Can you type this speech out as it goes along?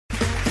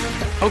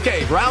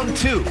Okay, round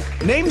two.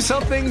 Name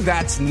something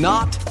that's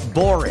not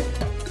boring.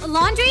 A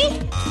laundry?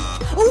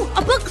 Ooh, a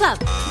book club.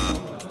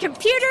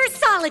 Computer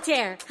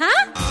solitaire,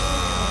 huh?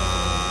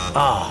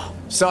 Ah,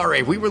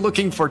 sorry, we were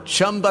looking for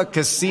Chumba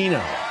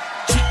Casino.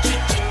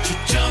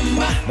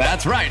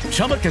 That's right,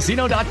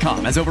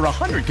 ChumbaCasino.com has over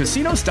 100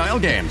 casino-style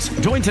games.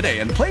 Join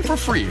today and play for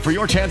free for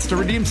your chance to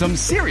redeem some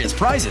serious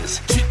prizes.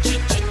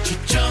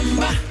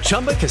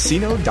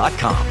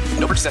 ChumbaCasino.com.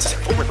 No purchase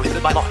necessary. Void where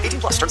prohibited by law.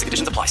 18 plus. Terms and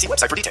conditions apply. See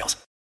website for details.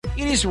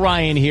 It is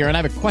Ryan here, and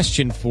I have a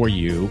question for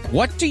you.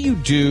 What do you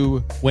do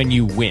when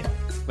you win?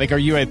 Like, are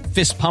you a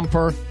fist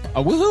pumper,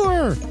 a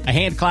woohooer, a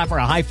hand clapper,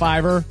 a high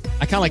fiver?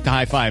 I kind of like the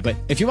high five, but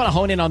if you want to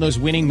hone in on those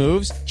winning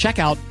moves, check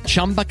out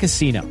Chumba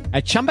Casino.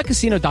 At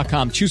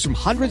ChumbaCasino.com, choose from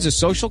hundreds of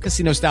social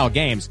casino-style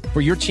games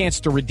for your chance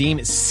to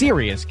redeem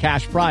serious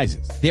cash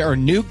prizes. There are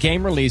new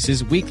game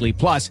releases weekly,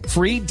 plus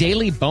free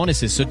daily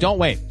bonuses. So don't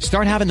wait.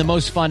 Start having the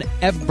most fun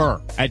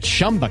ever at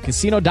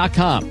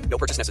ChumbaCasino.com. No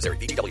purchase necessary.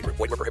 VGW. Void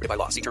where prohibited by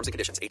law. See terms and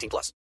conditions. 18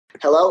 plus.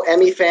 Hello,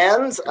 Emmy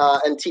fans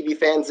and TV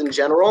fans in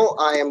general.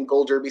 I am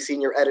Gold Derby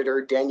Senior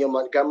Editor Daniel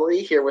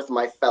Montgomery, here with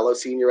my fellow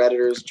Senior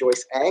Editors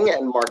Joyce Eng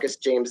and Marcus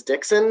James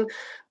Dixon.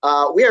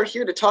 We are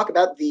here to talk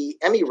about the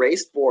Emmy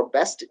race for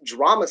Best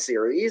Drama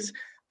Series.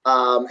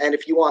 And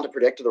if you want to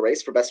predict the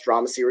race for Best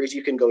Drama Series,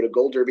 you can go to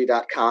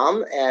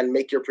goldderby.com and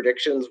make your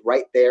predictions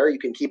right there. You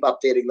can keep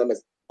updating them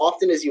as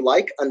often as you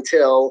like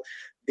until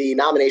the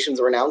nominations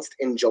are announced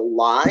in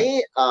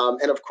July.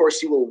 And of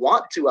course, you will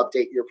want to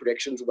update your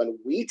predictions when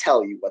we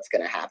tell you what's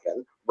going to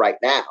happen right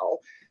now.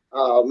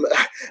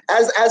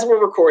 As we're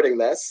recording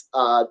this,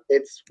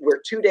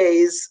 we're 2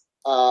 days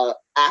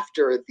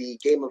after the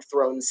Game of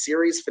Thrones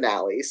series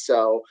finale.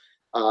 So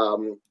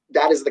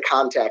that is the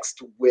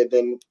context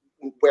wherein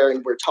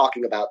we're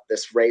talking about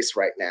this race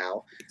right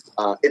now.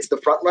 It's the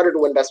front runner to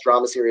win Best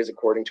Drama Series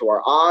according to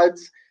our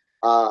odds.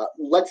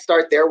 Let's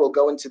start there. We'll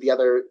go into the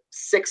other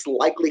 6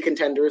 likely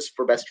contenders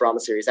for Best Drama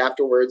Series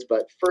afterwards.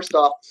 But first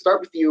off, start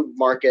with you,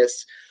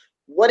 Marcus.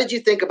 What did you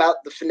think about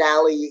the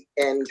finale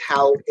and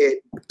how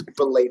it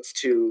relates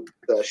to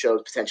the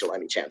show's potential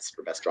Emmy chance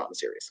for Best Drama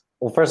Series?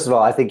 Well, first of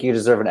all, I think you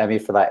deserve an Emmy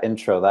for that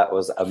intro. That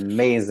was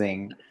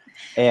amazing.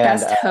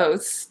 And, best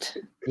host.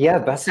 Yeah,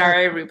 best.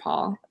 Sorry,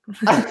 RuPaul.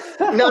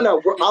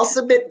 No. I'll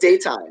submit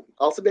daytime.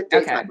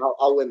 Okay.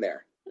 I'll win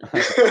there.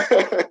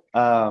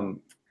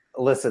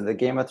 Listen, the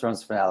Game of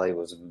Thrones finale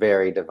was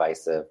very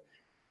divisive.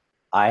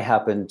 I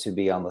happened to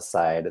be on the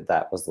side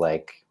that was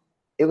like,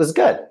 it was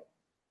good.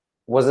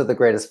 Was it the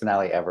greatest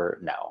finale ever?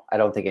 No. I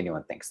don't think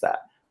anyone thinks that.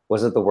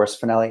 Was it the worst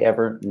finale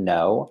ever?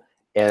 No.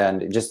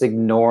 And just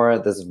ignore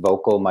this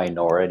vocal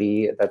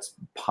minority that's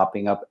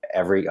popping up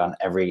on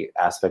every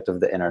aspect of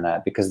the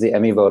internet, because the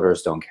Emmy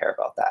voters don't care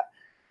about that.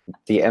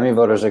 The Emmy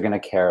voters are going to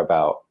care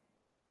about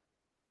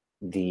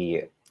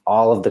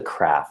all of the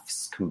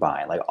crafts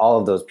combined. Like, all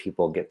of those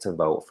people get to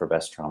vote for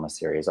Best Drama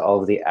Series. All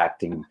of the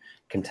acting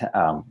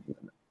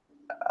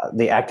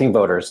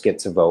voters get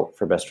to vote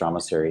for Best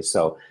Drama Series.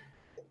 So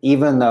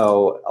even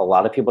though a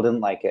lot of people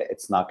didn't like it,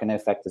 it's not going to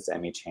affect its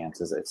Emmy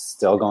chances. It's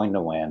still going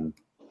to win.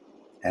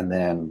 And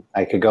then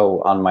I could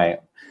go on my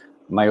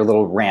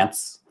little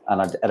rants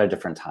at a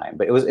different time,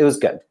 but it was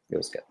good. It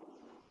was good.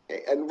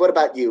 Okay. And what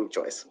about you,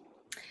 Joyce?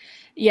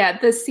 Yeah,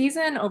 the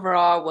season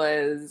overall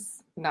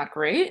was not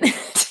great,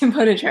 to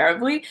put it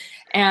terribly.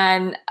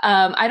 And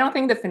I don't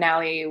think the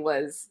finale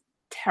was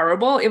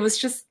terrible. It was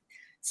just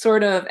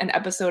sort of an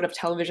episode of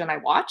television I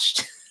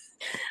watched.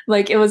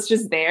 Like, it was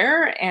just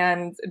there,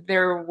 and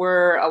there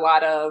were a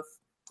lot of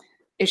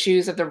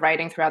issues of the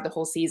writing throughout the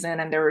whole season,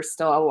 and there were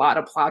still a lot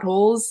of plot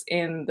holes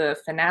in the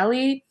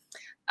finale.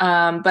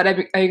 But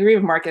I agree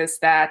with Marcus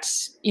that,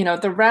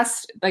 the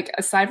rest, like,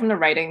 aside from the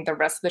writing, the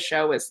rest of the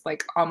show is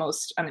like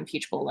almost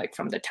unimpeachable, like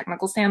from the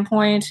technical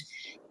standpoint.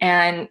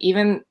 And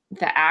even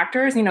the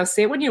actors,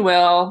 say what you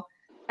will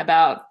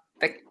about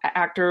the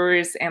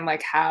actors and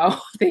like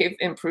how they've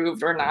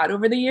improved or not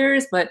over the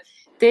years, but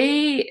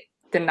they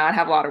did not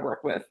have a lot of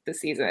work with this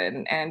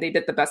season, and they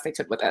did the best they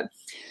could with it.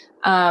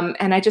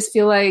 And I just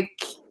feel like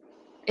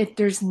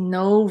there's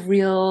no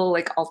real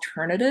like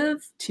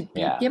alternative to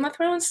beat Game of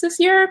Thrones this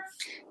year,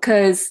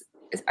 because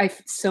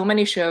so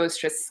many shows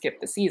just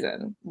skipped the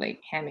season,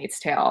 like Handmaid's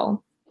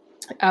Tale.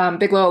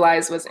 Big Little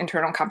Lies was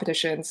internal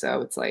competition, so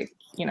it's like,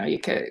 you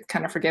could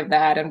kind of forgive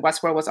that. And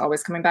Westworld was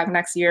always coming back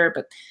next year,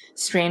 but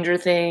Stranger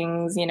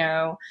Things,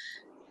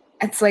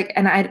 it's like,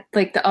 and I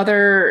like the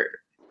other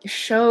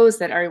shows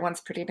that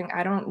everyone's predicting,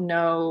 I don't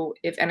know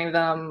if any of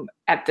them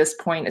at this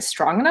point is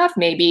strong enough.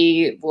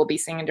 Maybe we'll be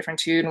singing a different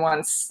tune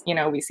once,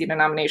 we see the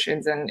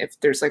nominations, and if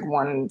there's like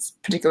one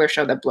particular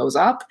show that blows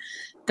up,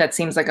 that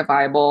seems like a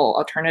viable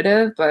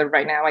alternative. But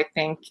right now, I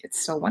think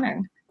it's still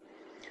winning.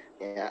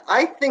 Yeah,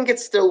 I think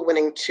it's still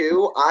winning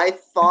too. I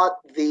thought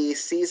the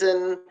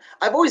season,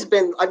 I've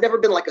never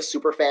been like a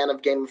super fan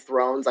of Game of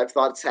Thrones. I've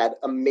thought it's had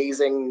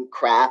amazing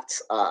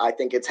crafts. I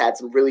think it's had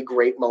some really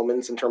great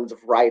moments in terms of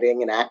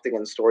writing and acting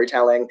and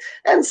storytelling,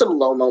 and some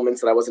low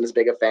moments that I wasn't as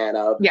big a fan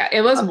of. Yeah, it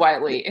was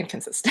wildly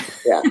inconsistent.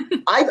 Yeah,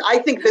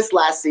 I think this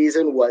last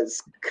season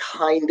was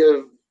kind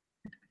of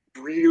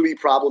really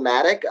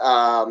problematic.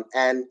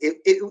 And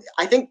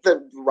I think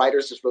the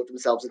writers just wrote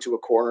themselves into a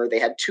corner. They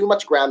had too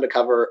much ground to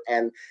cover,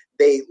 and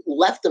they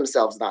left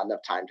themselves not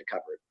enough time to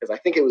cover it, because I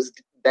think it was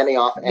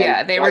Benioff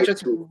and they were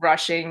just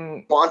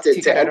rushing wanted to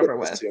to get end it over it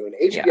with. soon.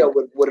 HBO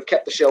would have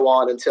kept the show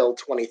on until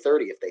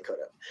 2030 if they could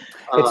have.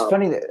 It's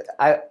funny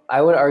that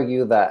I would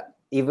argue that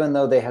even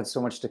though they had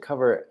so much to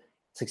cover,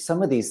 it's like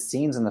some of these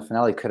scenes in the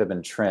finale could have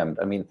been trimmed.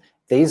 I mean,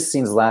 these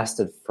scenes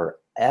lasted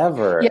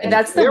forever. Yeah,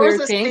 that's the there weird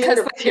was a thing, scene 'cause,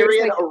 of like,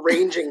 Tyrion there's,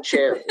 arranging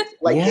chairs,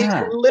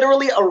 Yeah. he's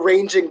literally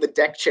arranging the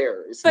deck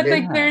chairs. But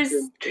Yeah. there's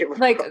Game of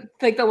like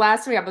Thrones. the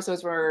last 3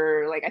 episodes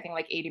were I think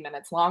 80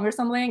 minutes long or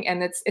something,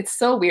 and it's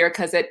so weird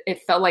because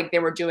it felt like they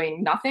were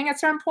doing nothing at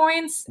certain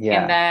points,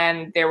 Yeah. and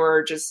then they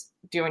were just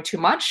doing too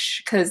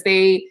much because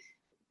they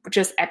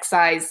just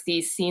excised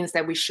these scenes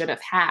that we should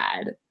have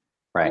had,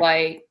 Right.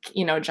 like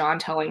John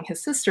telling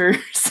his sisters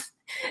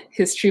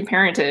his true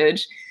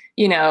parentage,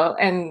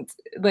 and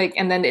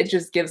then it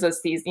just gives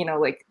us these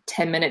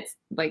 10 minutes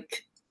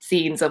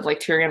scenes of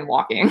Tyrion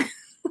walking.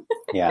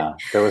 Yeah,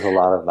 there was a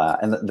lot of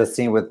that, and the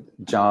scene with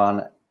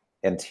Jon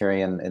and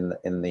Tyrion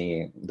in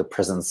the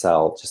prison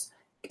cell. Just,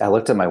 I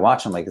looked at my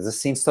watch. I'm like, is this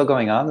scene still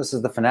going on? This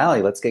is the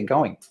finale. Let's get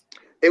going.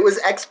 It was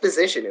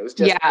exposition. It was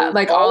just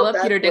all of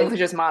that, Peter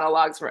Dinklage's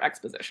monologues were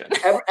exposition.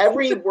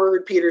 every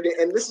word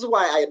and this is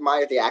why I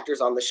admire the actors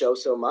on the show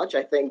so much.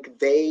 I think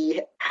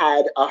they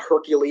had a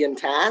Herculean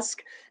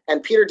task,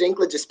 and Peter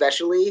Dinklage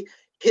especially.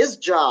 His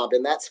job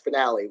in that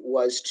finale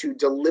was to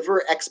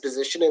deliver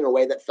exposition in a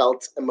way that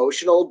felt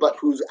emotional, but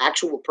whose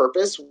actual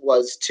purpose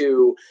was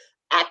to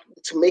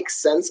make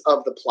sense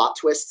of the plot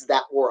twists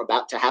that were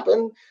about to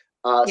happen.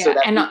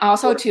 And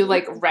also to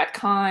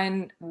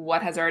retcon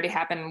what has already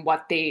happened,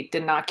 what they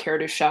did not care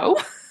to show.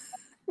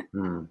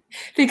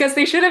 Because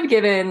they should have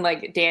given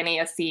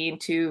Dany a scene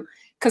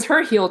because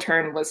her heel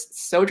turn was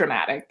so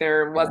dramatic.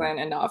 There wasn't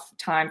enough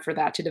time for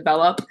that to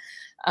develop.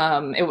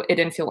 It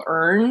didn't feel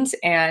earned,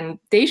 and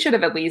they should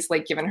have at least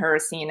given her a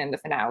scene in the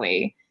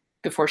finale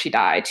before she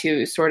died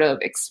to sort of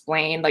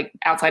explain,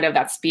 outside of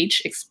that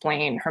speech,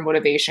 explain her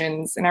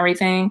motivations and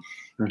everything.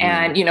 Mm-hmm.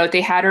 And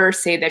they had her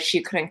say that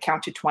she couldn't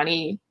count to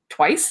 20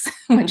 twice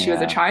when she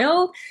was a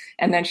child,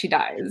 and then she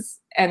dies,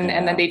 and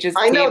then they just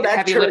gave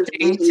heavy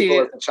lifting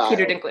to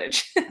Peter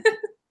Dinklage.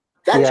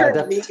 That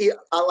turned me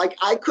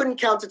I couldn't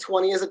count to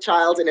 20 as a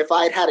child, and if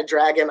I had a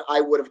dragon,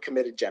 I would have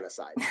committed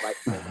genocide.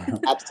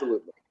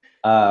 Absolutely.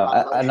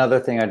 Another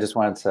thing I just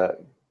wanted to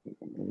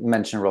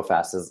mention real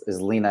fast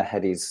is Lena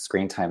Headey's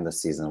screen time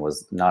this season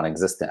was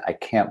non-existent. I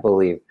can't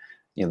believe,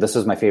 this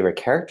was my favorite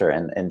character,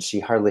 and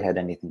she hardly had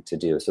anything to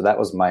do. So that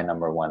was my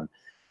number one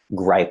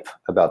gripe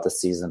about the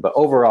season. But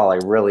overall, I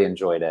really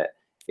enjoyed it.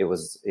 It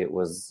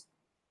was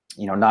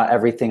not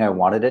everything I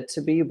wanted it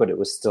to be, but it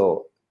was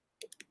still,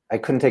 I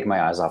couldn't take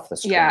my eyes off the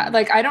screen. Yeah,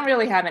 I don't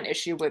really have an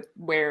issue with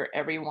where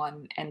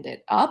everyone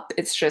ended up.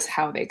 It's just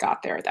how they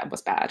got there that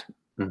was bad.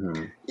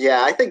 Mm-hmm.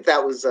 Yeah, I think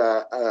that was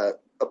a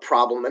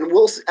problem, and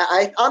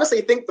I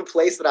honestly think the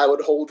place that I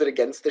would hold it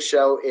against the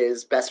show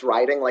is best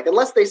writing.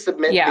 Unless they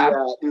submit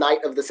the Night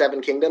of the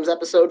Seven Kingdoms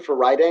episode for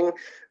writing,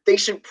 they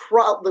should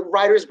the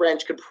writers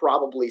branch could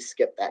probably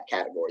skip that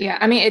category. Yeah,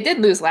 I mean, it did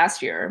lose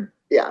last year.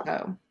 Yeah.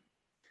 So.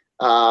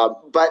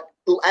 But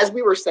as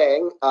we were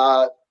saying,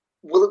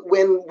 will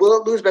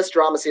it lose best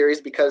drama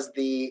series because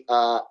the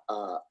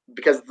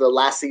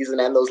last season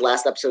and those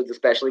last episodes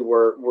especially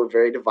were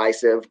very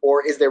divisive,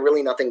 or is there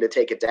really nothing to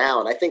take it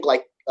down? I think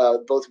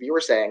both of you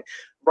were saying,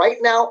 right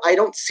now I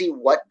don't see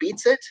what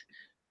beats it,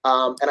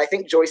 and I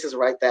think Joyce is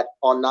right that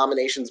on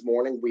nominations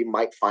morning we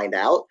might find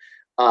out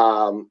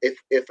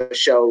if a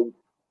show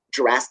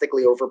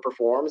drastically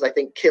overperforms. I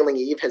think Killing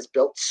Eve has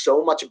built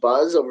so much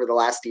buzz over the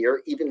last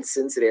year, even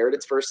since it aired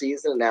its first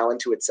season and now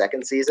into its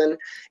second season.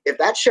 If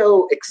that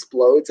show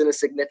explodes in a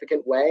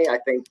significant way, I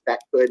think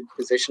that could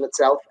position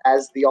itself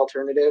as the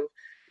alternative.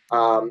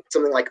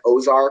 Something like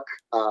Ozark,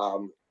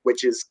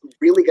 which is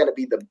really going to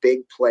be the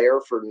big player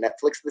for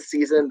Netflix this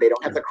season. They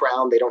don't have The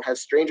Crown. They don't have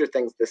Stranger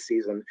Things this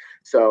season.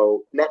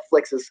 So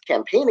Netflix's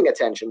campaigning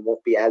attention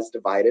won't be as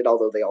divided,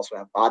 although they also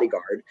have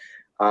Bodyguard.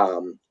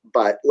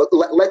 But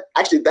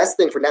actually, the best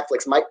thing for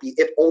Netflix might be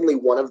if only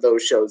one of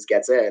those shows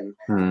gets in,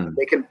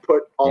 they can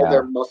put all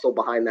their muscle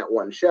behind that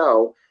one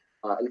show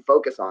and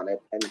focus on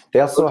it. And they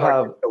also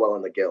have so well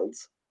in the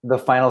guilds. The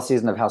final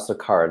season of House of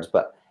Cards,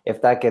 but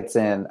if that gets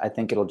in, I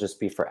think it'll just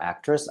be for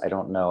actress. I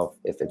don't know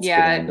if it's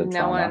getting into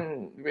drama.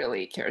 One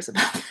really cares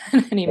about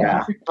that anymore.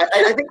 Yeah.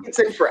 I think it's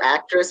in for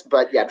actress,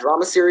 but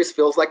drama series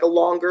feels like a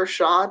longer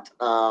shot.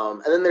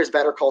 And then there's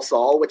Better Call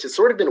Saul, which has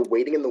sort of been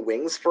waiting in the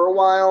wings for a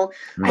while.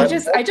 I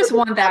just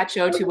want that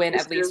show to win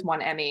at least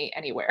one Emmy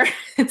anywhere.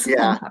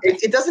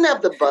 It doesn't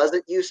have the buzz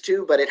it used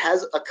to, but it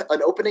has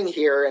an opening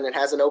here, and it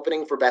has an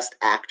opening for Best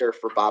Actor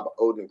for Bob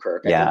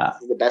Odenkirk. I think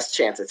this is the best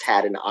chance it's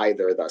had in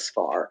either thus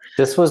far.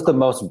 This was the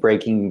most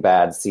Breaking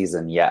Bad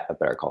season yet of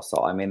Better Call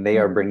Saul. I mean, they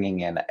are bringing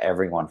in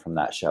everyone from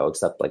that show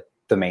except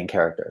the main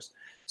characters.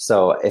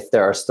 So if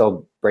there are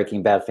still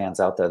Breaking Bad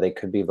fans out there, they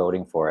could be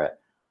voting for it.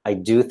 I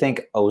do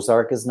think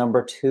Ozark is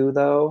number 2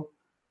 though.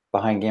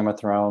 behind Game of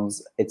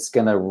Thrones, it's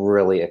going to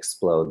really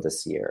explode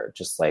this year,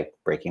 just like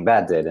Breaking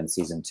Bad did in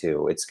season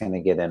 2. It's going to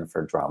get in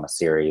for drama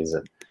series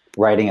and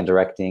writing and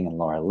directing, and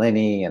Laura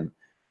Linney and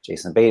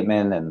Jason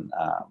Bateman and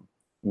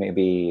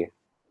maybe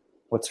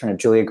what's her name,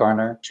 Julia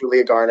Garner,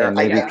 and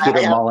maybe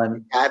Peter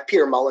Mullen. I have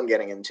Peter Mullen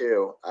getting in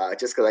too,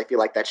 just because I feel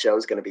like that show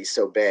is going to be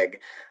so big.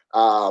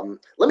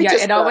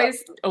 It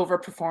always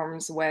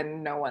overperforms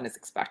when no one is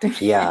expecting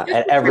it. Yeah,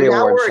 at every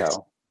award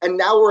show. And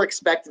now we're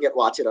expecting it.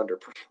 Watch it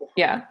underperform.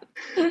 Yeah.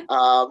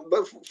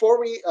 But before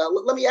we,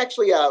 let me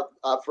actually,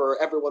 for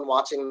everyone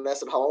watching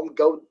this at home,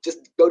 go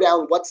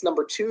down what's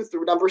number 2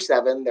 through number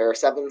 7. There are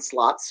 7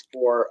 slots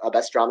for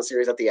Best Drama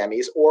Series at the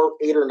Emmys, or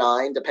 8 or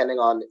 9, depending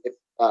on if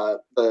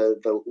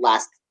the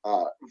last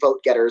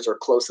vote getters are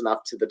close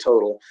enough to the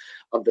total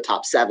of the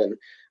top 7.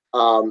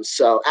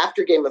 So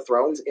after Game of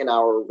Thrones, in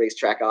our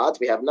racetrack odds,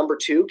 we have number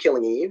 2,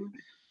 Killing Eve.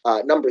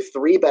 Number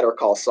 3, Better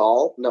Call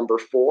Saul. Number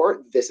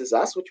 4, This Is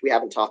Us, which we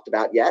haven't talked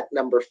about yet.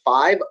 Number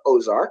 5,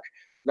 Ozark.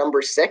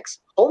 Number 6,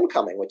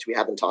 Homecoming, which we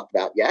haven't talked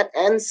about yet.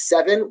 And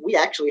 7, we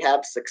actually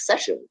have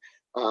Succession,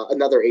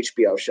 another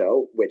HBO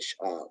show, which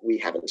we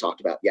haven't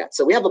talked about yet.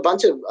 So we have a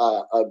bunch of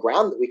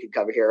ground that we could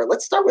cover here.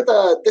 Let's start with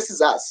This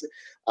Is Us,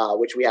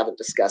 which we haven't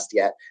discussed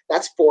yet.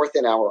 That's 4th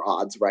in our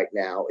odds right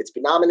now. It's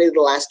been nominated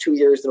the last 2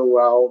 years in a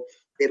row.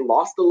 It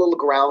lost a little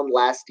ground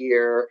last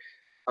year.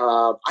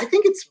 I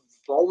think it's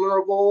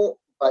vulnerable,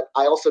 but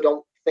I also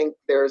don't think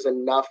there's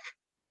enough,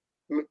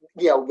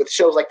 with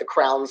shows like The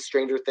Crown,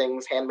 Stranger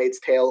Things, Handmaid's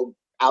Tale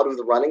out of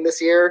the running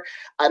this year.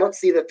 I don't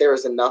see that there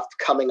is enough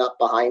coming up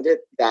behind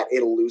it that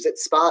it'll lose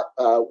its spot.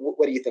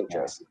 What do you think,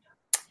 Joyce?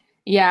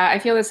 Yeah, I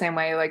feel the same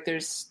way. Like,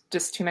 there's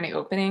just too many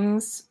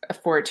openings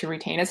for it to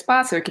retain a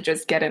spot, so it could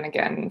just get in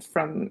again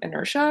from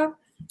inertia.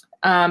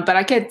 But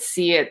I could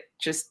see it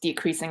just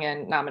decreasing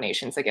in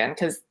nominations again,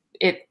 because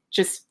it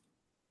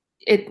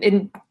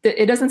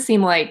doesn't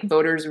seem like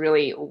voters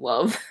really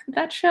love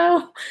that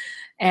show,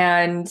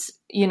 and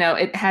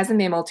it hasn't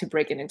been able to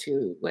break it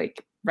into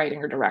like writing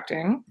or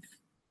directing.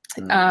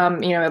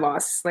 It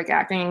lost like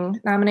acting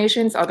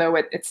nominations, although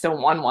it still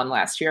won one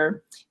last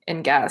year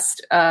in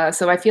guest.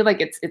 So I feel like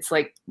it's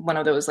like one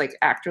of those like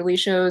actorly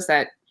shows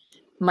that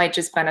might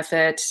just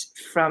benefit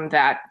from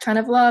that kind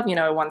of love.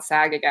 It won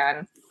SAG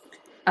again.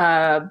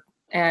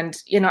 And,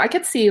 I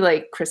could see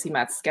like Chrissy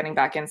Metz getting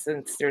back in,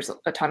 since there's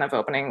a ton of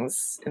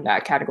openings in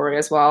that category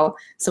as well.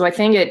 So I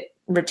think it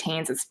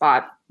retains its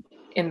spot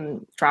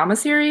in drama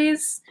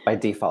series. By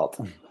default.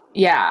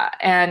 Yeah.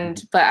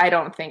 But I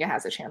don't think it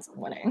has a chance of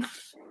winning.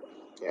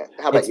 Yeah.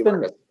 How about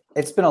you?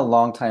 It's been a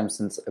long time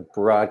since a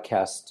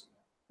broadcast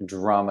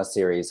drama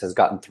series has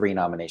gotten 3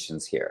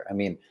 nominations here. I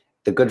mean,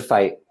 The Good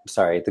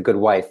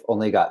Wife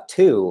only got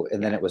 2,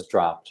 and then it was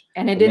dropped.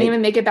 And it didn't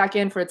even make it back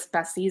in for its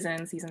best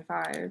season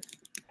 5.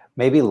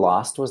 Maybe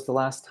Lost was the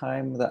last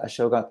time that a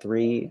show got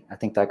 3. I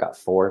think that got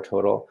 4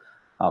 total.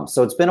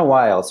 So it's been a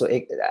while. So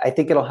I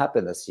think it'll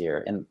happen this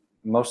year. And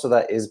most of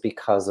that is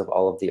because of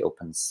all of the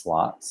open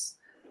slots.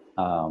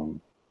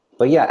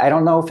 But yeah, I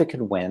don't know if it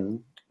could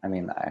win. I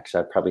mean,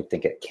 actually, I probably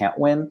think it can't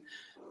win.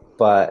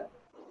 But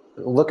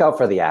look out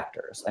for the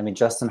actors. I mean,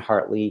 Justin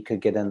Hartley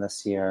could get in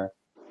this year.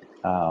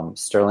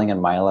 Sterling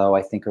and Milo,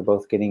 I think, are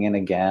both getting in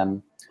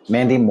again.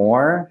 Mandy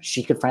Moore,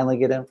 she could finally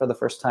get in for the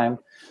first time.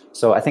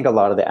 So I think a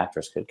lot of the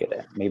actors could get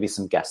in. Maybe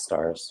some guest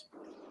stars.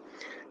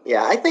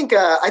 Yeah, I think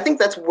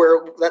that's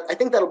I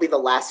think that'll be the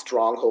last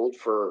stronghold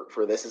for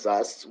This Is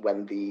Us,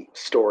 when the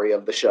story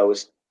of the show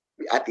is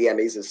at the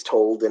Emmys is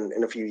told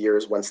in a few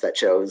years. Once that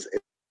show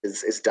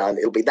is done,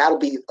 that'll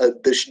be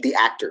the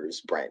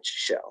actors branch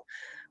show.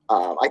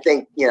 I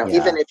think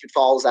even if it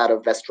falls out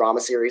of Best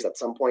Drama Series at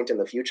some point in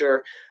the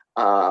future,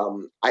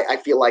 I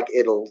feel like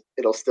it'll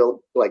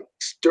still, like,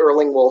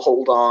 Sterling will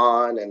hold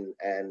on,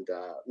 and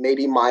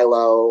maybe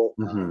Milo,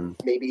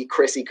 maybe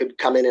Chrissy could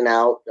come in and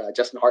out.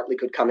 Justin Hartley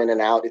could come in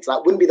and out.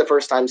 Wouldn't be the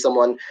first time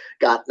someone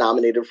got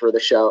nominated for a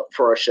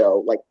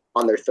show like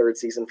on their 3rd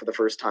season for the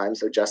first time.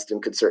 So Justin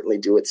could certainly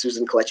do it.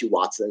 Susan Kelechi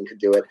Watson could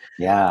do it.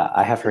 Yeah,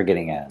 I have her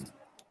getting in.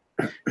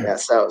 Yeah.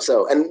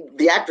 So and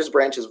the actors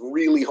branch is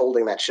really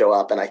holding that show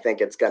up, and I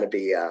think it's going to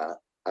be.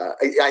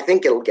 I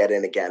think it'll get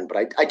in again,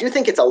 but I do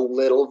think it's a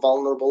little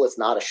vulnerable. It's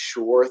not a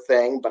sure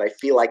thing, but I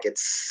feel like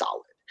it's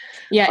solid.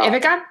 Yeah, if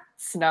it got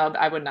snubbed,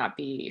 I would not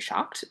be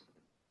shocked.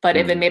 But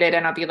if it made it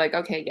in, I'll be like,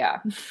 okay, yeah.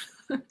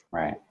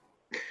 Right.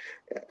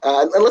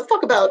 And let's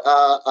talk about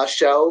a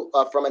show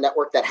from a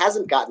network that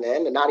hasn't gotten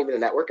in, and not even a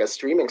network, a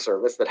streaming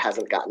service that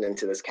hasn't gotten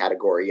into this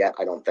category yet,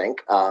 I don't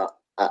think.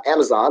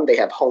 Amazon, they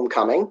have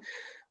Homecoming,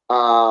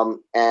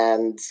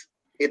 and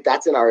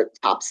that's in our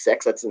top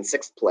 6. That's in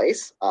 6th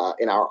place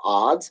in our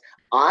odds.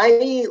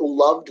 I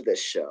loved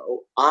this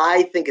show.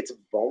 I think it's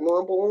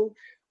vulnerable.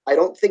 I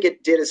don't think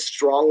it did as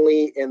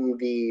strongly in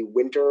the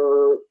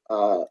winter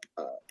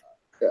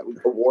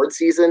award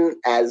season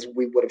as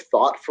we would have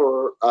thought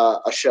for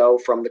a show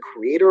from the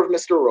creator of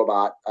Mr.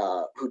 Robot,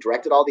 who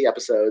directed all the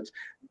episodes,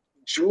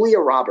 Julia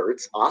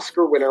Roberts,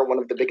 Oscar winner, one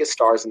of the biggest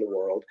stars in the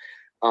world.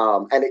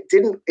 And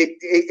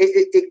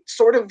it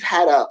sort of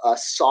had a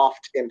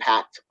soft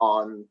impact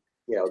on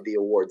the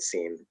award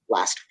scene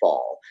last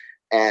fall.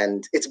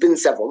 And it's been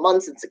several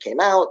months since it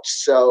came out.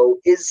 So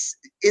is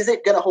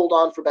it going to hold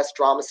on for Best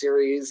Drama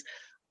Series?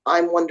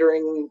 I'm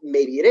wondering,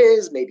 maybe it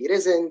is, maybe it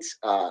isn't.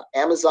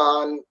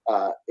 Amazon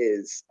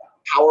is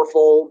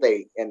powerful.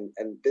 And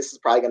this is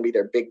probably going to be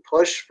their big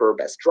push for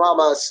Best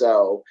Drama.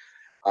 So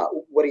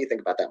what do you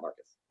think about that,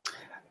 Marcus?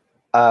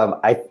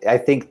 I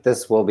think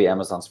this will be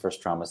Amazon's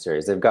first drama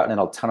series. They've gotten in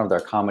a ton of their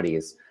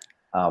comedies,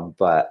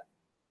 but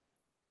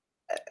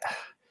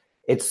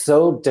it's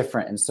so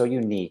different and so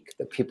unique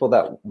that people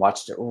that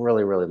watched it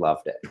really, really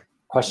loved it.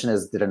 Question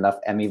is, did enough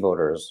Emmy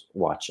voters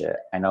watch it?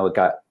 I know it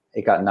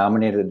got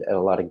nominated at a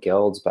lot of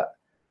guilds, but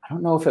I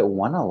don't know if it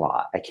won a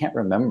lot. I can't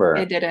remember.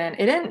 It didn't.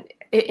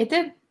 It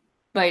did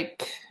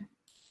like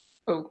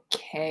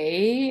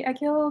okay at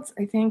guilds.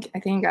 I think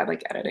it got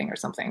like editing or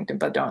something,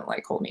 but don't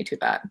like hold me to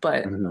that.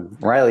 But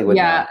Riley would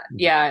know.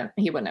 Yeah,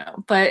 he would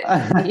know. But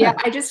yeah,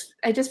 I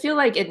just feel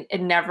like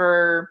it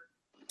never,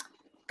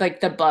 like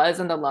the buzz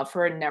and the love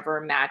for it never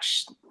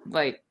matched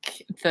like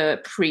the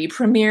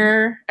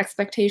pre-premiere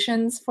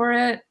expectations for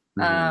it.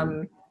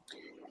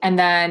 And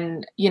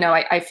then,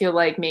 I feel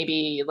like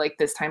maybe like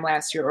this time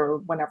last year or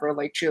whenever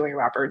like Julia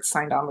Roberts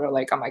signed on, we were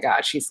like, oh my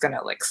God, she's going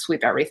to like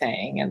sweep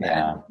everything. And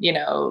then,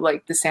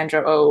 like the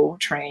Sandra Oh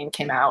train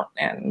came out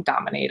and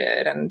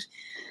dominated.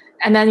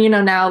 And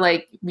then, now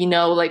like we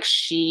know like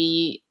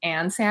she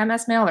and Sam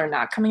Esmail are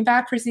not coming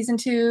back for season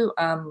 2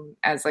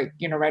 as like,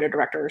 writer,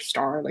 director,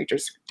 star, like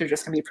they're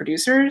just going to be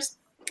producers.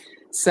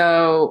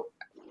 So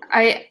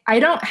I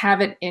don't have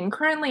it in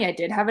currently. I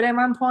did have it at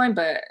one point,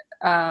 but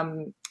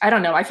I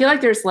don't know. I feel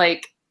like there's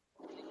like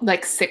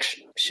 6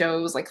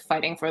 shows like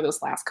fighting for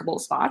those last couple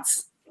of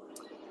spots.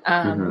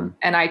 And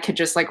I could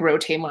just like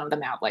rotate one of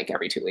them out like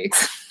every 2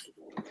 weeks.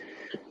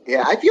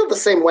 Yeah, I feel the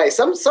same way.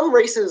 Some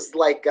races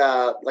like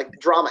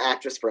drama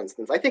actress, for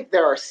instance, I think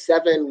there are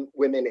 7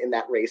 women in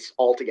that race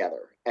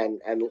altogether, and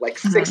like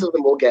 6 of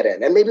them will get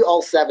in, and maybe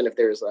all 7 if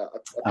there's a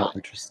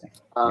interesting.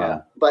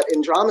 But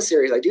in drama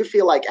series, I do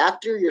feel like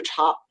after your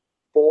top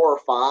 4 or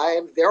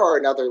 5, there are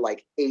another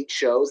like 8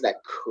 shows that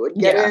could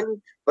get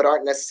in, but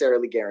aren't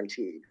necessarily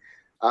guaranteed.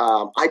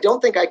 I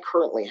don't think I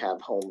currently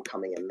have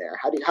Homecoming in there.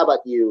 How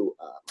about you?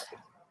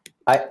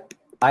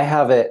 I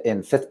have it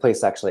in 5th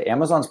place, actually.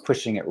 Amazon's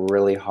pushing it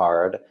really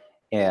hard,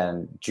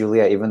 and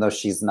Julia, even though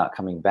she's not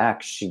coming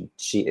back, she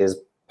is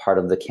part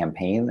of the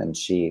campaign, and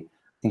I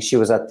think she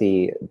was at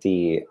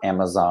the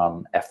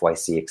Amazon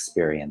FYC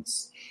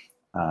experience.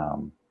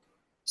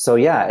 So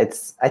yeah,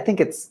 I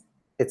think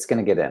it's going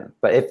to get in.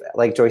 But if,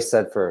 like Joyce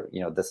said, for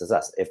This Is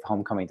Us, if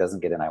Homecoming doesn't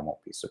get in, I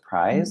won't be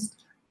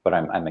surprised. But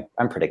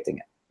I'm predicting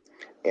it.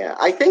 Yeah,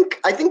 I think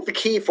the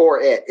key for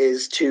it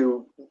is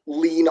to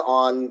lean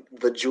on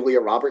the Julia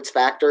Roberts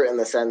factor, in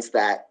the sense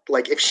that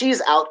like if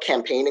she's out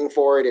campaigning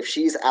for it, if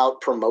she's out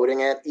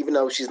promoting it, even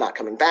though she's not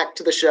coming back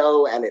to the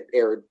show and it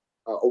aired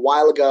a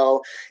while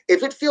ago,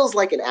 if it feels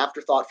like an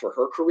afterthought for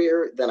her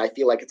career, then I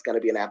feel like it's going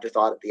to be an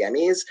afterthought at the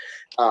Emmys.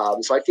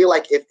 So I feel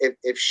like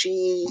if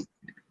she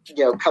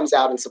comes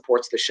out and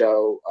supports the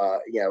show,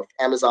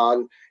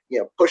 Amazon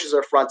pushes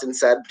her front and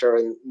center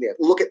and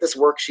look at this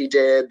work she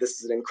did. This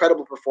is an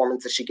incredible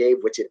performance that she gave,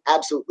 which it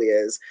absolutely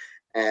is,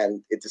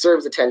 and it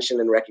deserves attention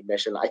and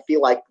recognition. I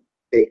feel like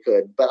they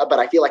could, but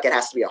I feel like it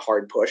has to be a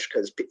hard push,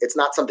 because it's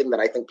not something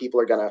that I think people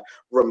are going to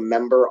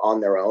remember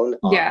on their own.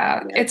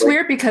 Yeah, it's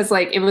weird because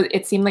like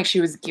it seemed like she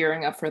was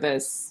gearing up for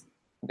this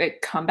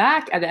big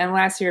comeback at the end of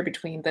last year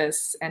between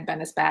this and Ben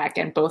Is Back,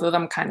 and both of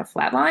them kind of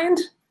flatlined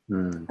a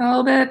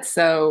little bit.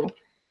 So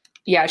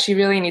yeah, she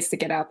really needs to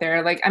get out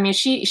there. Like, I mean,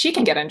 she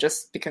can get in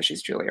just because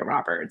she's Julia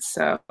Roberts.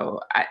 So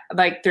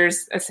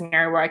there's a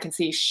scenario where I can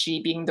see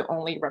she being the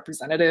only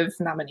representative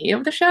nominee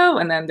of the show.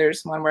 And then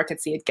there's one where I could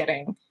see it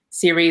getting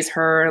series,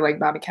 her, like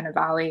Bobby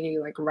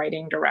Cannavale, like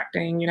writing,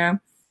 directing,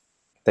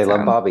 They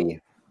love Bobby.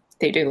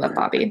 They do love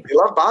Bobby. They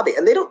love Bobby,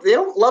 and they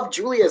don't love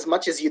Julia as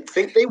much as you'd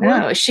think they would.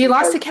 No, she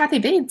lost to Kathy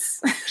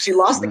Bates. She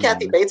lost to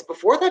Kathy Bates.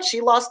 Before that,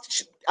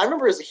 I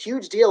remember it was a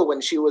huge deal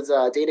when she was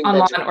dating on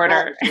Law and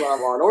Order.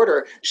 On Law and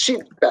Order,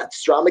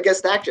 Best drama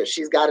guest actress.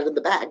 She's got it in the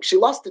bag. She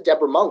lost to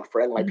Deborah Monk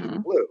for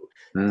NYPD Blue.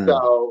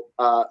 So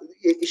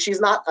she's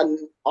not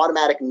an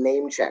automatic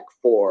name check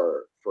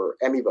for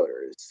Emmy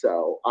voters.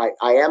 So I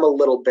am a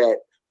little bit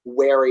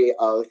wary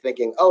of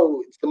thinking,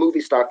 oh, it's the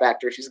movie star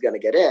factor, she's going to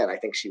get in. I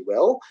think she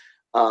will.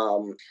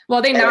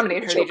 Well, they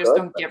nominate her, they just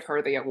don't give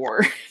her the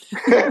award.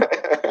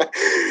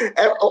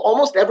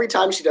 Almost every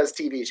time she does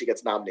TV, she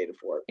gets nominated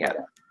for it. Yeah.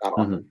 Not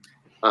often.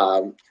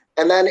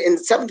 And then in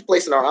 7th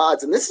place in our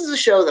odds, and this is a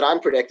show that I'm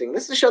predicting,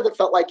 this is a show that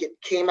felt like it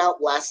came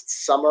out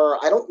last summer.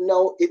 I don't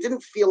know, it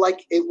didn't feel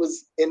like it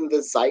was in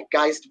the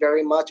zeitgeist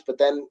very much, but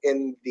then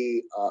in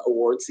the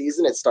award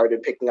season, it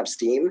started picking up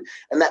steam,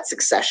 and that's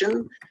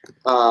Succession,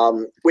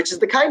 which is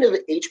the kind of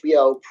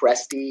HBO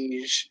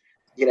prestige,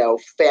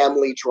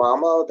 family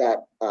drama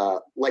that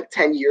like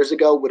 10 years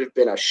ago would have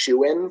been a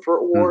shoo-in for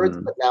awards,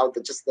 but now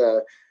that just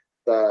the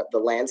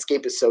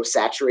landscape is so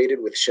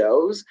saturated with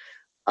shows,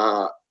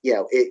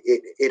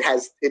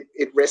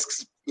 it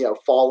risks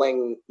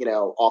falling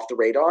off the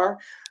radar.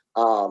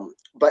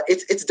 But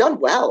it's done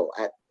well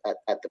at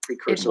the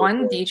Precursor. It won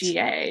Awards.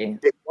 DGA.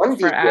 It won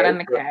for DGA Adam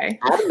McKay.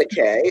 Adam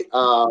McKay.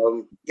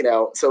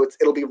 So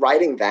it'll be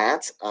writing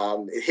that.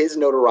 His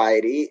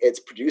notoriety. It's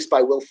produced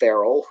by Will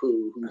Ferrell,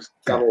 who's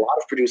done a lot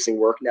of producing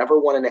work, never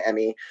won an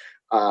Emmy,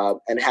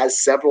 and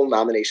has several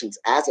nominations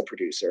as a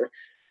producer.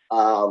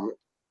 And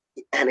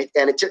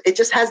it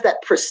just has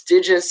that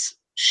prestigious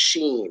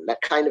sheen,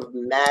 that kind of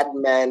Mad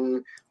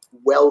Men,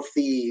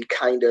 wealthy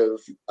kind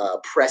of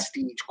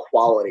prestige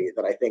quality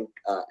that I think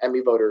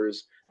Emmy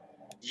voters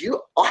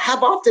you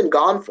have often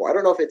gone for. I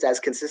don't know if it's as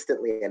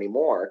consistently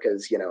anymore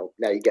because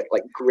now you get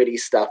like gritty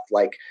stuff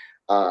like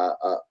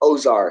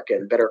Ozark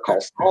and Better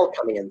Call Saul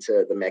coming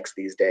into the mix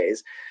these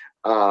days.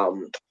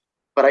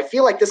 But I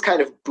feel like this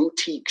kind of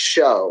boutique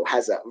show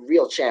has a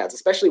real chance,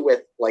 especially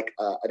with like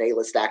an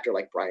A-list actor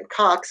like Brian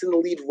Cox in the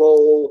lead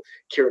role.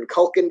 Kieran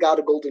Culkin got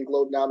a Golden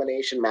Globe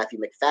nomination. Matthew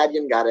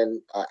Macfadyen got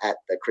in at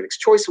the Critics'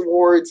 Choice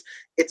Awards.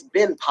 It's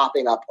been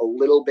popping up a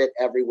little bit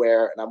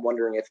everywhere, and I'm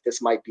wondering if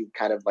this might be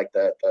kind of like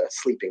the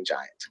sleeping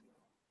giant.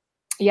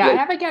 Yeah, I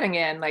have it getting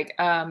in,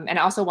 and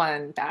I also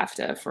won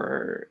BAFTA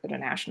for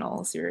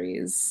international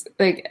series.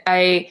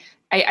 I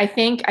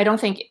don't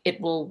think it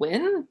will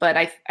win, but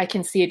I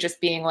can see it just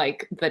being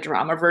like the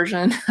drama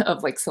version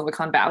of like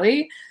Silicon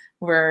Valley,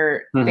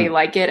 where they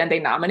like it and they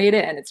nominate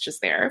it and it's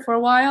just there for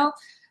a while.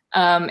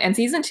 And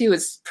season 2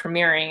 is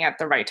premiering at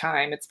the right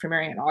time. It's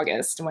premiering in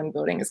August when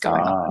voting is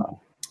going on.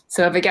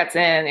 So if it gets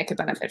in, it could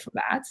benefit from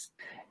that.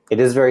 It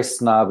is very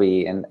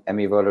snobby, and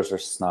Emmy voters are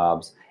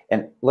snobs.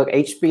 And look,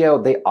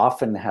 HBO, they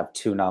often have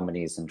 2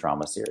 nominees in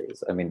drama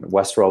series. I mean,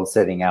 Westworld's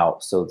sitting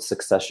out, so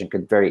Succession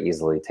could very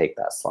easily take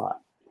that slot.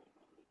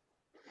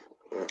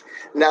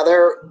 Now,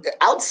 they're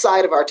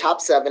outside of our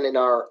top 7 in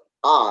our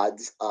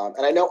odds,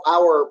 and I know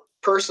our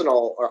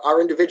personal or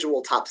our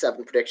individual top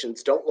 7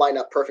 predictions don't line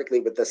up perfectly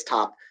with this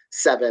top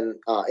 7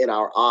 in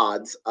our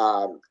odds.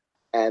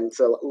 And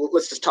so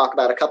let's just talk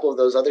about a couple of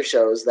those other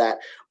shows that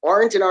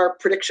aren't in our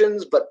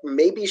predictions, but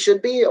maybe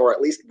should be, or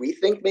at least we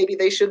think maybe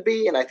they should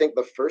be. And I think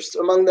the first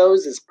among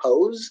those is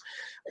Pose.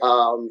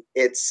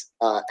 It's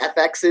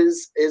FX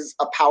is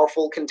a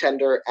powerful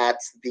contender at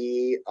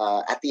the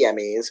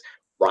Emmys.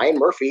 Ryan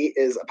Murphy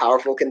is a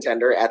powerful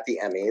contender at the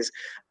Emmys.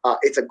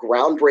 It's a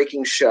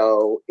groundbreaking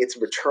show. It's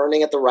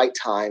returning at the right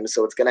time,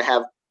 so it's going to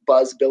have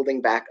buzz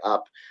building back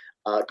up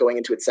going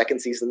into its second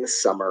season this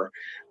summer.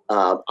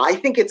 I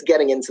think it's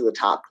getting into the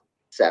top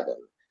 7.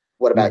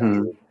 What about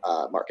you,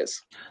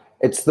 Marcus?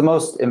 It's the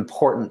most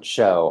important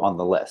show on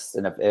the list,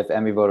 and if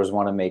Emmy voters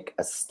want to make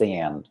a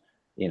stand,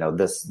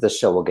 this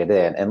show will get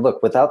in. And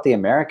look, without the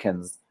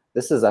Americans,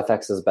 this is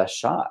FX's best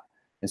shot.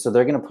 And so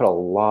they're going to put a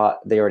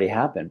lot, they already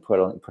have been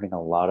putting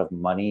a lot of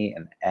money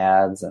and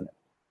ads and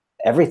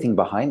everything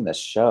behind this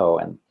show.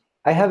 And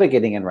I have it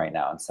getting in right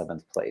now in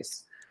 7th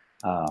place.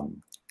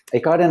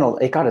 It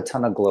got a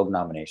ton of Globe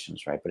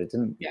nominations, right? But it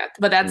didn't. Yeah,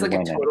 but that's like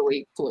a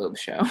totally Globe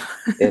show.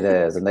 It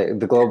is. And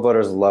the Globe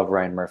voters love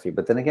Ryan Murphy.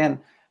 But then again,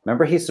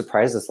 remember he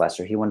surprised us last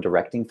year. He won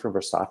directing for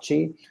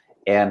Versace,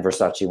 and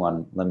Versace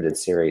won limited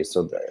series.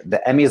 So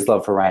the Emmys'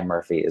 love for Ryan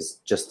Murphy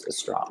is just as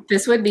strong.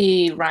 This would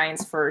be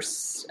Ryan's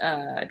first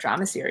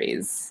drama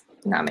series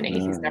nominee.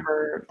 He's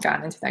never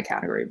gotten into that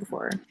category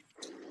before.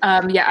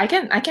 Yeah, I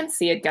can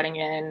see it getting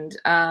in.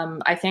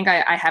 I think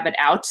I have it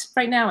out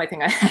right now. I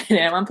think I had it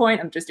at one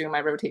point. I'm just doing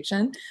my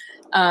rotation.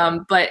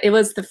 But it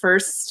was the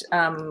first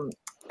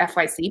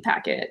FYC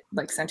packet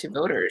sent to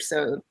voters.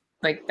 So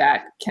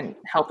that can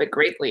help it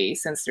greatly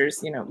since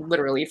there's,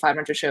 literally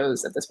 500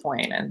 shows at this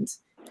point and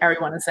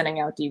everyone is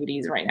sending out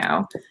DVDs right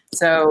now.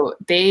 So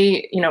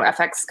they,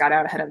 FX got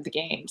out ahead of the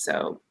game.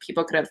 So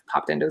people could have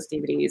popped into those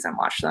DVDs and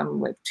watched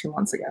them 2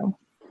 months ago.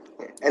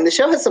 And the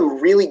show has some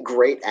really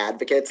great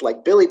advocates.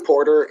 Like Billy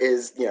Porter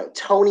is,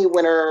 Tony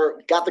winner,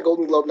 got the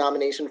Golden Globe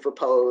nomination for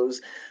Pose,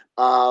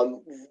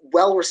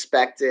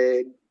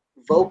 well-respected,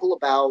 vocal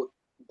about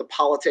the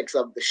politics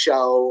of the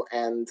show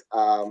and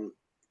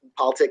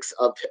politics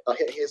of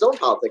his own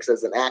politics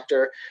as an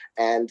actor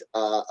and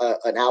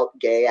an out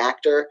gay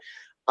actor.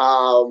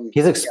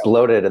 He's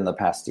exploded in the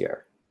past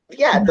year.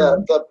 Yeah,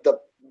 the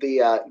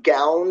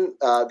gown,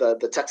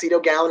 the tuxedo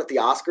gown at the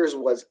Oscars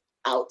was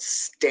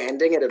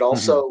outstanding, and it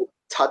also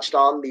touched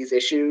on these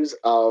issues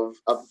of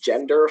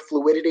gender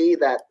fluidity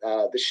that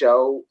the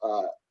show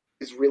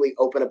is really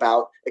open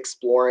about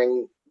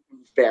exploring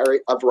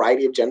a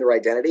variety of gender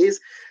identities.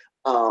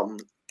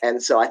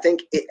 And so I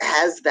think it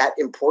has that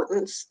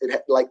importance.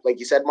 Like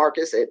you said,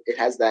 Marcus, it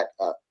has that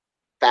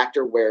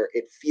factor where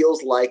it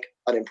feels like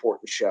an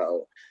important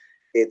show.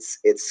 It's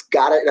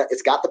got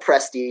the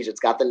prestige, it's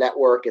got the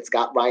network, it's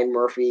got Ryan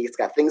Murphy, it's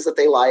got things that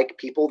they like,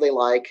 people they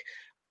like.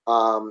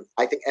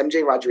 I think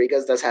MJ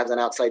Rodriguez does have an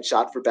outside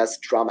shot for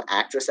Best Drama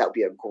Actress. That would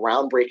be a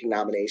groundbreaking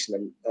nomination.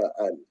 And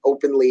an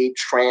openly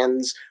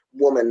trans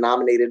woman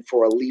nominated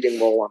for a leading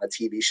role on a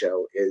TV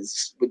show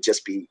would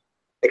just be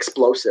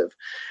explosive.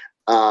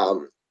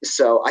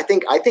 So I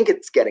think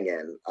it's getting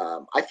in.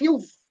 I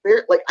feel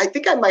I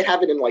think I might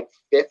have it in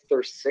 5th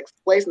or 6th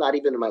place, not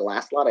even in my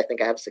last lot. I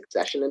think I have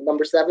Succession in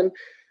number 7.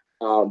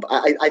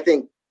 I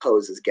think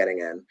pose as getting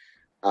in.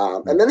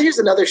 And then here's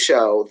another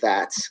show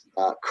that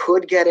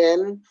could get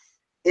in.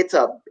 It's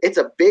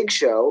a big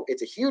show.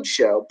 It's a huge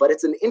show, but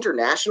it's an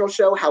international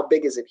show. How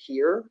big is it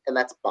here? And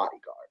that's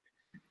Bodyguard.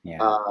 Yeah.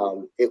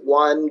 It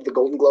won the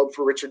Golden Globe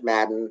for Richard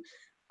Madden.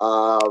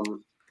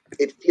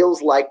 It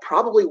feels like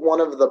probably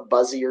one of the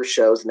buzzier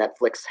shows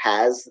Netflix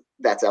has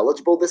that's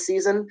eligible this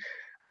season.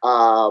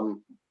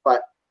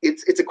 But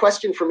it's a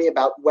question for me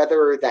about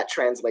whether that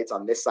translates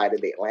on this side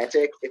of the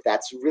Atlantic, if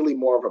that's really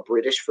more of a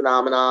British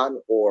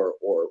phenomenon, or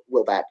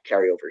will that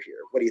carry over here?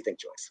 What do you think,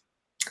 Joyce?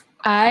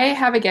 I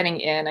have it getting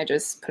in. I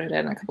just put it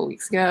in a couple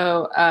weeks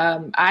ago.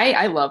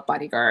 I love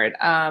Bodyguard.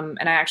 And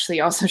I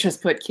actually also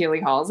just put Keely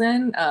Hawes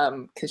in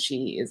because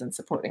she isn't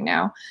supporting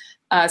now.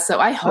 So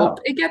I hope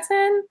it gets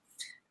in.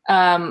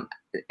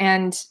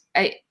 And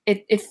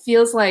it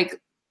feels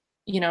like,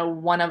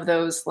 one of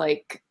those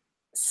like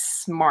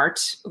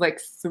smart like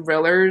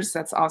thrillers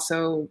that's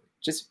also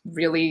just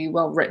really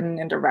well written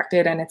and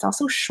directed, and it's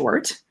also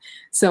short.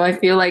 So I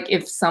feel like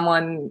if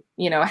someone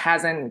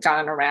hasn't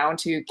gotten around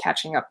to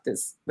catching up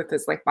with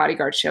this like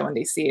Bodyguard show and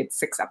they see it's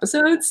 6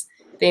 episodes,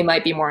 they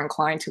might be more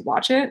inclined to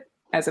watch it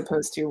as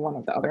opposed to one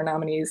of the other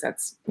nominees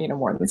that's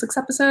more than 6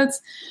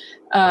 episodes.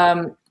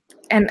 And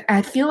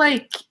I feel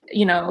like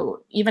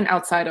even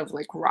outside of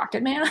like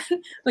Rocket Man,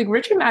 like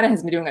Richard Madden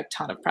has been doing a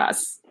ton of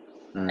press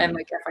and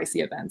like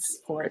FIC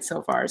events for it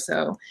so far,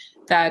 so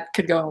that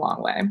could go a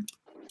long way.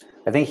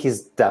 I think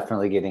he's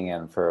definitely getting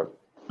in for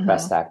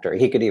Best Actor.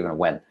 He could even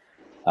win.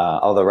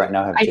 Although right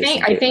now, I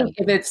think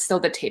if it's still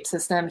the tape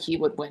system, he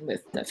would win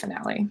with the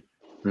finale.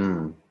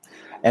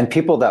 And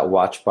people that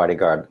watch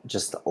Bodyguard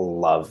just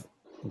love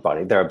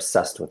They're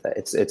obsessed with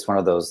it. It's one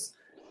of those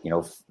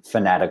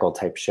fanatical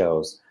type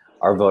shows.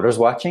 Are voters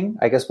watching?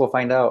 I guess we'll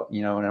find out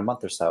in a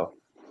month or so.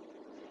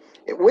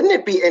 Wouldn't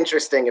it be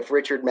interesting if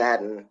Richard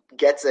Madden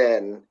gets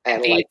in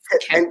and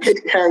Kit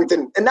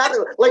Harington, and not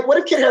like, what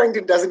if Kit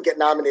Harington doesn't get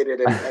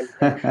nominated? And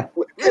that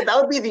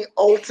would be the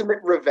ultimate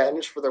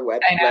revenge for the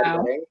wedding.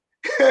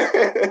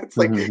 It's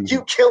like,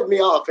 you killed me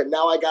off, and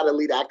now I got a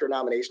lead actor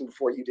nomination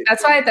before you did.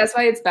 That's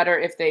why it's better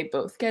if they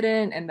both get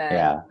in, and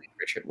then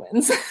Richard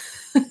wins.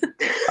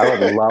 I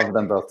would love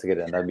them both to get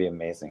in. That'd be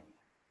amazing.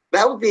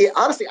 That would be,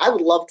 honestly, I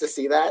would love to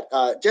see that.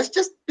 Just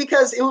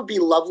because it would be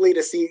lovely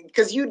to see,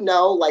 because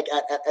like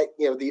at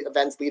the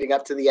events leading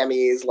up to the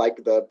Emmys,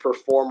 like the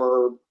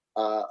performer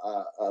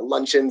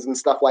luncheons and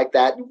stuff like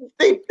that,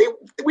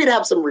 we'd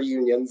have some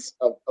reunions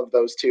of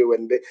those two,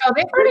 and they've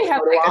already had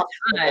like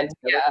a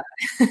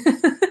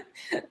ton,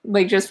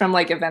 like just from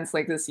like events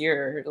like this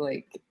year,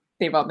 like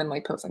they've all been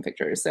like posting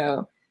pictures.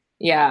 So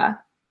yeah,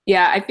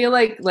 I feel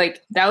like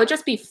that would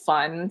just be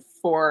fun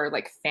for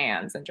like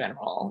fans in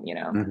general,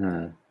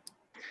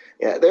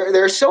 Yeah,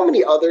 there are so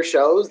many other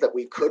shows that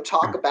we could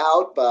talk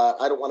about, but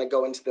I don't want to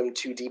go into them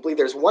too deeply.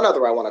 There's one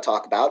other I want to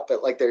talk about,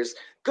 but like there's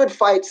Good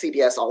Fight,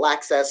 CBS All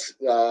Access,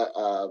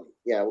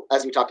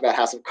 as we talked about,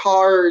 House of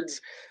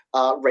Cards.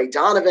 Ray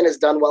Donovan has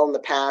done well in the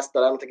past,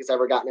 but I don't think it's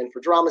ever gotten in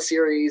for drama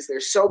series.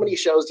 There's so many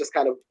shows just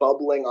kind of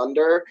bubbling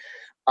under.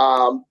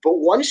 But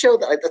one show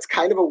that's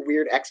kind of a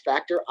weird X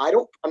factor,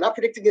 I'm not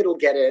predicting it'll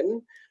get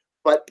in,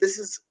 but this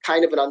is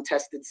kind of an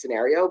untested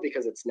scenario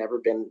because it's never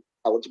been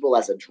eligible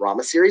as a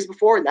drama series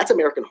before, and that's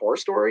American Horror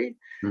Story.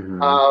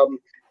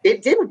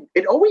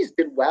 It always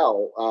did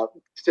well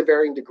to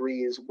varying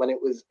degrees when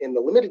it was in the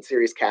limited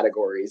series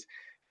categories.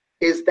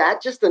 Is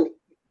that just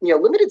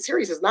limited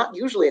series is not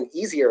usually an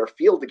easier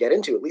field to get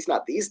into, at least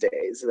not these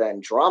days,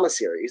 than drama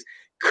series.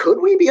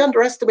 Could we be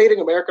underestimating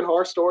American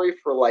Horror Story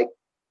for like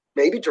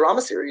maybe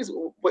drama series?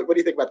 What do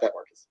you think about that,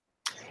 Marcus?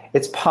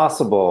 It's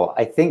possible.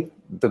 I think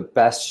the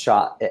best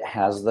shot it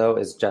has, though,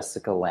 is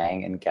Jessica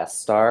Lange in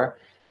guest star.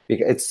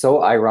 It's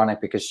so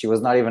ironic because she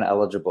was not even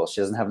eligible. She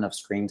doesn't have enough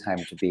screen time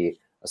to be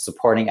a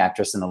supporting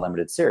actress in a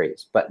limited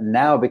series. But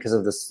now, because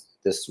of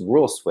this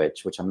rule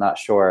switch, which I'm not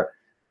sure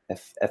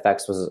if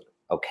FX was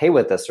okay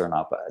with this or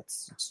not, but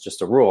it's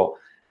just a rule,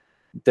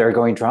 they're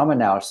going drama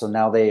now. So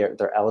now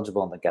they're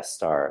eligible in the guest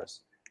stars.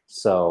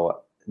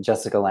 So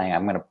Jessica Lange,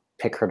 I'm going to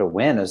pick her to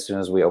win as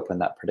soon as we open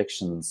that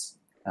predictions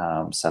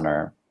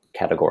center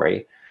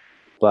category.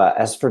 But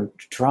as for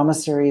drama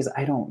series,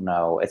 I don't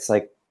know. It's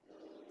like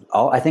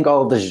I think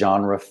all of the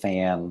genre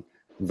fan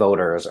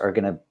voters are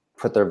going to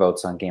put their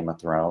votes on Game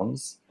of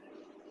Thrones.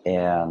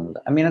 And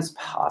I mean, it's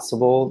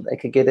possible it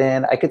could get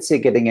in. I could see it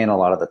getting in a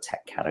lot of the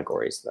tech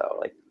categories, though,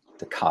 like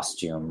the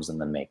costumes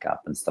and the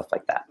makeup and stuff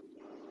like that.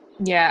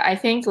 Yeah, I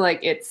think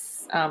like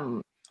its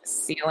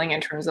ceiling in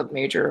terms of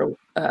major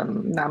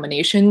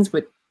nominations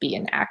would be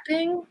in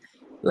acting.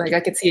 Like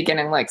I could see it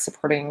getting like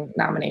supporting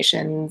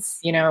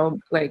nominations,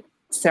 like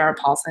Sarah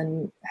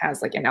Paulson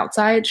has like an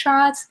outside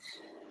shot,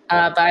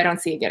 but I don't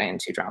see it getting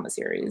into drama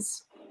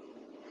series.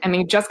 I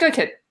mean, Jessica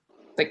could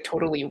like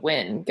totally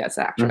win Guest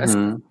Actress.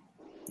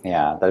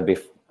 Yeah, that'd be.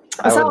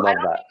 I would love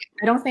that.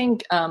 I don't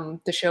think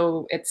the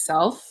show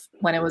itself,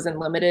 when it was in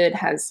limited,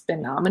 has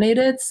been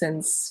nominated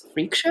since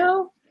Freak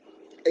Show.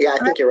 Yeah,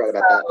 I think you're right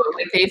about that.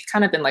 Like, they've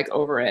kind of been like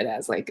over it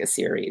as like a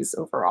series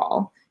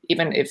overall,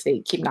 even if they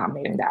keep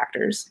nominating the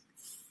actors.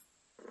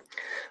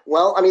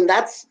 Well, I mean,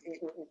 that's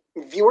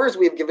viewers.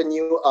 We've given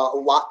you a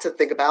lot to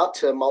think about,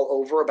 to mull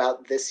over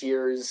about this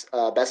year's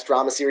Best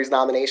Drama Series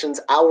nominations.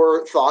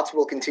 Our thoughts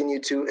will continue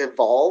to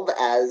evolve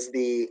as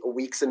the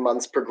weeks and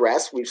months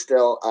progress. We've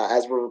still,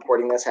 as we're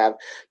recording this, have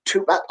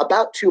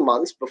about 2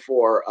 months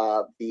before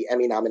the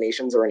Emmy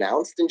nominations are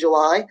announced in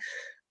July.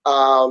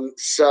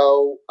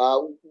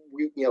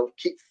 We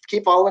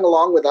keep following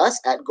along with us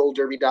at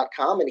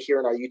goldderby.com and here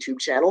on our YouTube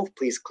channel.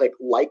 Please click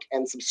like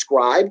and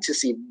subscribe to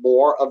see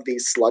more of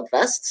these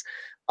slugfests.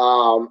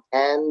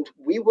 And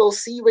we will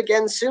see you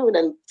again soon.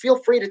 And feel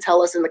free to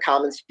tell us in the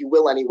comments, if you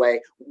will anyway,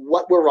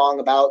 what we're wrong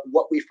about,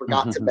 what we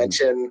forgot to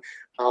mention,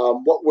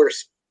 what we're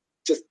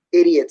just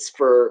idiots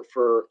for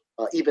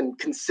even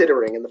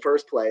considering in the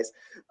first place.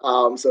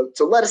 So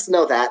let us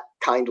know that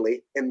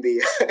kindly in the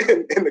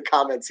in the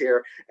comments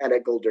here and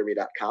at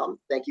goldderby.com.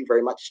 Thank you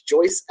very much,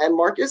 Joyce and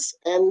Marcus,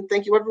 and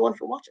thank you everyone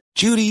for watching.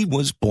 Judy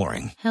was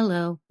boring.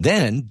 Hello.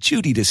 Then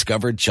Judy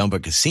discovered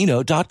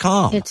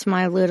ChumbaCasino.com. It's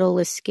my little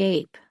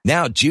escape.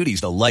 Now Judy's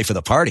the life of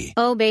the party.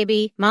 Oh,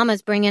 baby,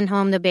 mama's bringing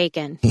home the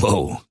bacon.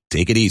 Whoa,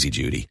 take it easy,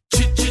 Judy.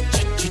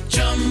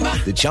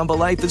 The Chumba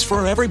life is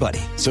for everybody.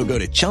 So go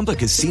to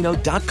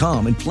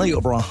ChumbaCasino.com and play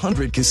over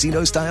 100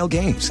 casino-style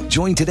games.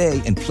 Join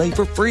today and play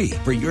for free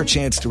for your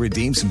chance to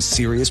redeem some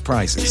serious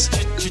prizes.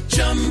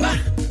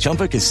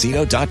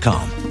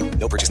 ChumbaCasino.com.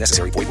 No purchase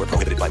necessary. Void where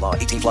prohibited by law.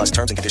 18+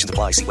 terms and conditions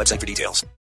apply. See website for details.